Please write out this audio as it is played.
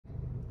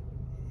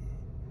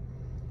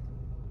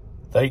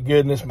Thank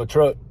goodness my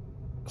truck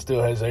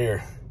still has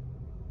air.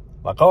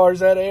 My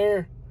car's out of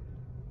air,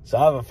 so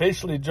I've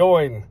officially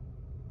joined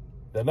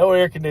the No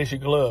Air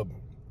Conditioning Club.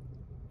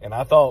 And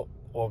I thought,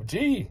 well,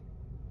 gee,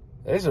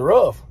 this is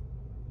rough.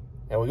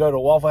 And we go to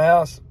Waffle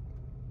House.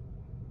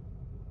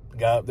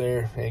 Guy up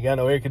there ain't got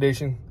no air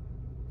conditioning.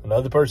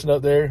 Another person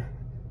up there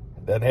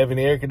doesn't have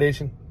any air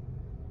conditioning.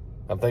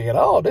 I'm thinking,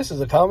 oh, this is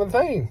a common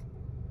thing.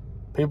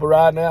 People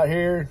riding out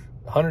here,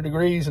 100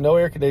 degrees and no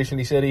air conditioning.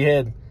 He said he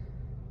had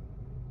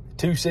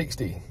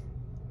 260.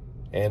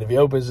 And if he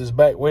opens his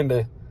back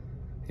window,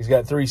 he's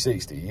got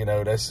 360. You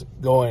know, that's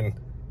going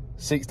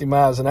 60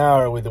 miles an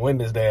hour with the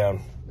windows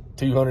down.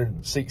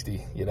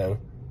 260, you know.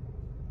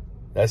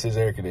 That's his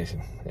air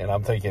conditioning. And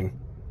I'm thinking,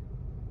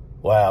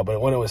 wow.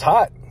 But when it was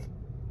hot,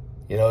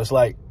 you know, it's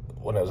like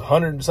when it was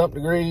 100 and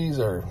something degrees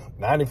or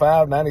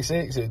 95,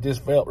 96, it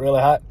just felt really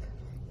hot.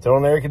 Throw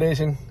on the air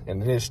conditioning,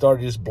 and then it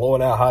started just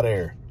blowing out hot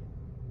air.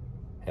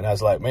 And I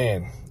was like,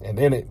 man. And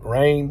then it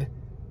rained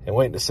and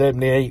went to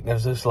 78, and I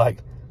was just like,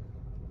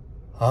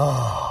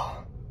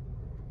 oh.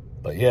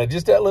 But yeah,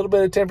 just that little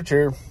bit of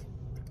temperature.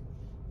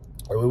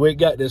 We went and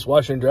got this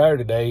washer and dryer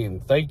today,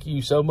 and thank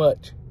you so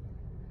much.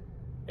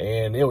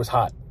 And it was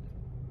hot.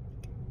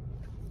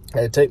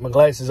 I had to take my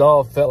glasses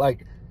off. Felt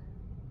like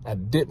I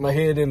dipped my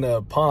head in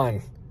the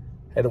pond.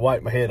 Had to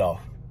wipe my head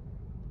off.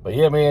 But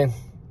yeah, man.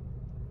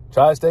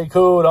 Try to stay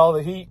cool with all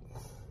the heat.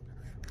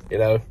 You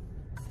know.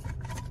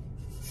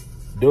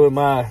 Doing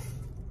my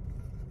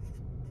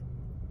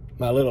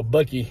little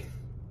Bucky.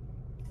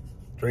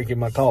 Drinking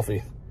my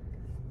coffee.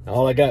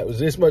 All I got was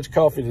this much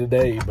coffee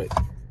today, but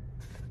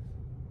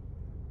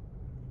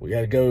we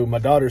got to go. My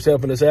daughter's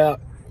helping us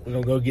out. We're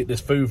going to go get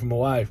this food from my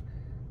wife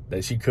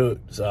that she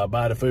cooked. So I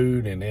buy the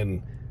food, and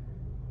then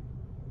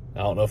I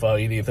don't know if I'll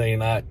eat anything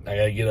tonight. I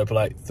got to get up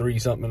like 3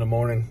 something in the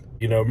morning.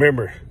 You know,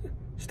 remember,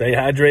 stay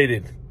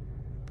hydrated.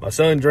 My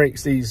son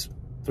drinks these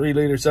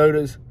 3-liter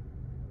sodas.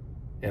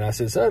 And I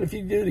said, son, if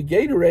you do the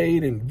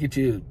Gatorade and get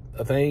you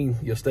a thing,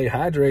 you'll stay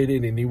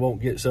hydrated and you won't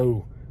get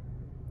so,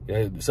 you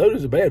know, the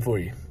sodas are bad for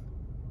you.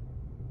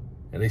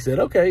 And he said,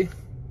 okay.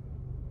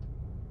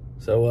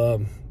 So,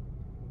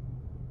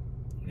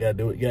 you gotta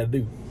do what you gotta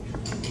do.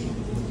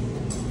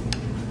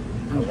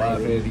 My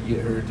wife had to get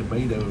her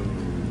tomatoes.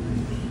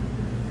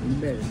 You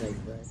better take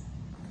it back.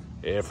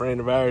 Yeah, a friend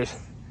of ours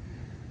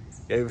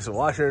gave us a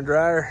washer and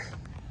dryer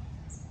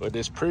with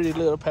this pretty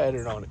little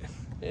pattern on it.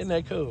 Isn't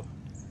that cool?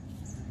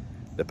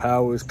 The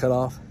power was cut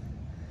off.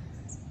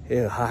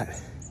 It was hot.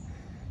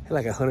 It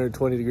like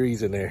 120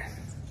 degrees in there.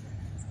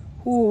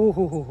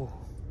 Ooh.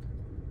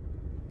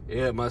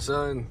 Yeah, my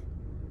son,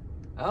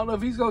 I don't know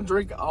if he's gonna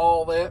drink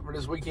all that for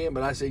this weekend,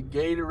 but I said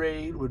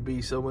Gatorade would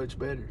be so much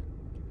better.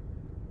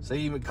 See,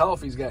 even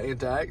coffee's got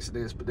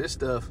antioxidants, but this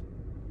stuff,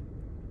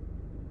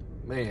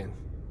 man,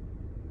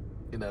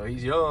 you know,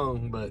 he's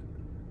young, but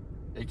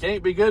it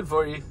can't be good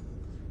for you.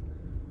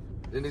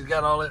 Then he's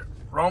got all that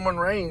Roman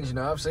Reigns, you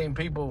know. I've seen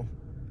people,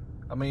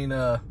 I mean,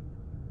 that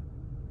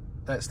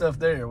stuff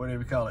there,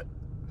 whatever you call it,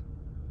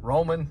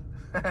 Roman.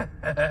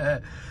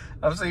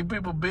 I've seen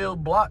people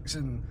build blocks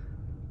and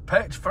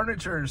patch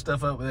furniture and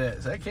stuff up with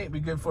that. So that can't be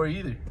good for you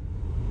either.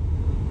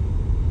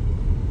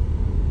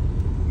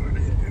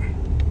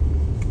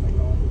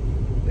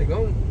 They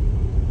gone.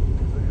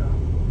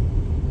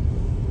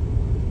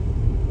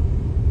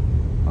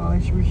 I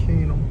should be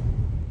seeing them.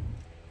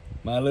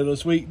 My little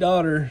sweet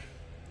daughter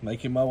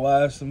making my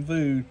wife some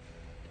food,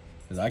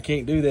 because I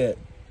can't do that,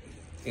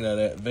 you know,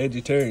 that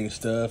vegetarian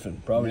stuff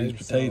and probably No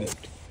these potatoes.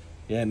 salt.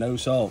 Yeah, no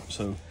salt.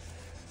 So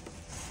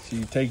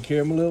she taking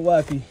care of my little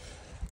wifey.